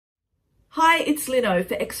Hi, it's Lino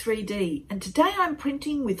for X3D, and today I'm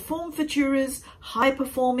printing with FormFutura's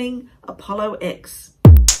high-performing Apollo X.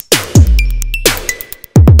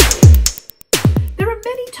 There are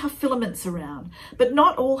many tough filaments around, but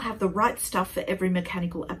not all have the right stuff for every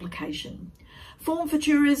mechanical application.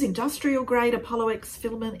 FormFutura's industrial-grade Apollo X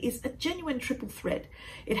filament is a genuine triple threat.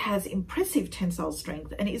 It has impressive tensile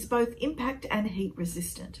strength and is both impact and heat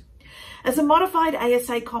resistant. As a modified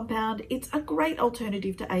ASA compound, it's a great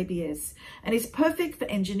alternative to ABS and is perfect for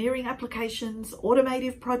engineering applications,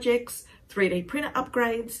 automotive projects, 3D printer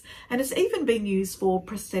upgrades, and has even been used for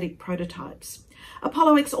prosthetic prototypes.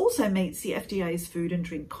 Apollo X also meets the FDA's food and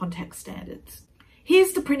drink contact standards.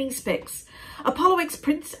 Here's the printing specs. Apollo X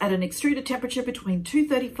prints at an extruder temperature between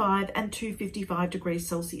 235 and 255 degrees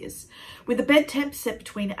Celsius, with a bed temp set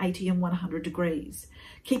between 80 and 100 degrees.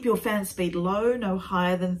 Keep your fan speed low, no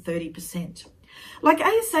higher than 30%. Like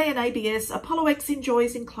ASA and ABS, Apollo X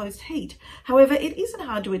enjoys enclosed heat. However, it isn't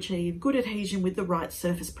hard to achieve good adhesion with the right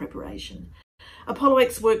surface preparation. Apollo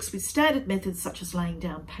X works with standard methods such as laying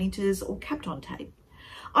down painters or capped-on tape.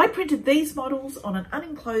 I printed these models on an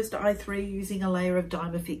unenclosed i3 using a layer of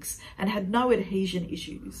Dymafix and had no adhesion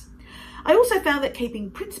issues. I also found that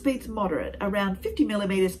keeping print speeds moderate, around 50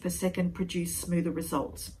 millimeters per second, produced smoother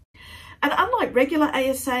results. And unlike regular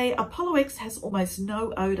ASA, Apollo X has almost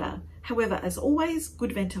no odour. However, as always,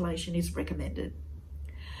 good ventilation is recommended.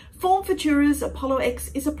 FormFutura's Apollo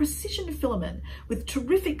X is a precision filament with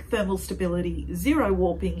terrific thermal stability, zero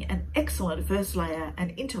warping, and excellent first layer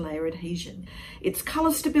and interlayer adhesion. Its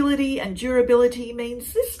colour stability and durability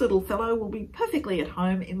means this little fellow will be perfectly at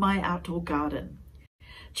home in my outdoor garden.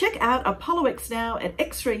 Check out Apollo X now at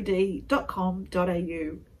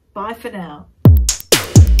x3d.com.au. Bye for now.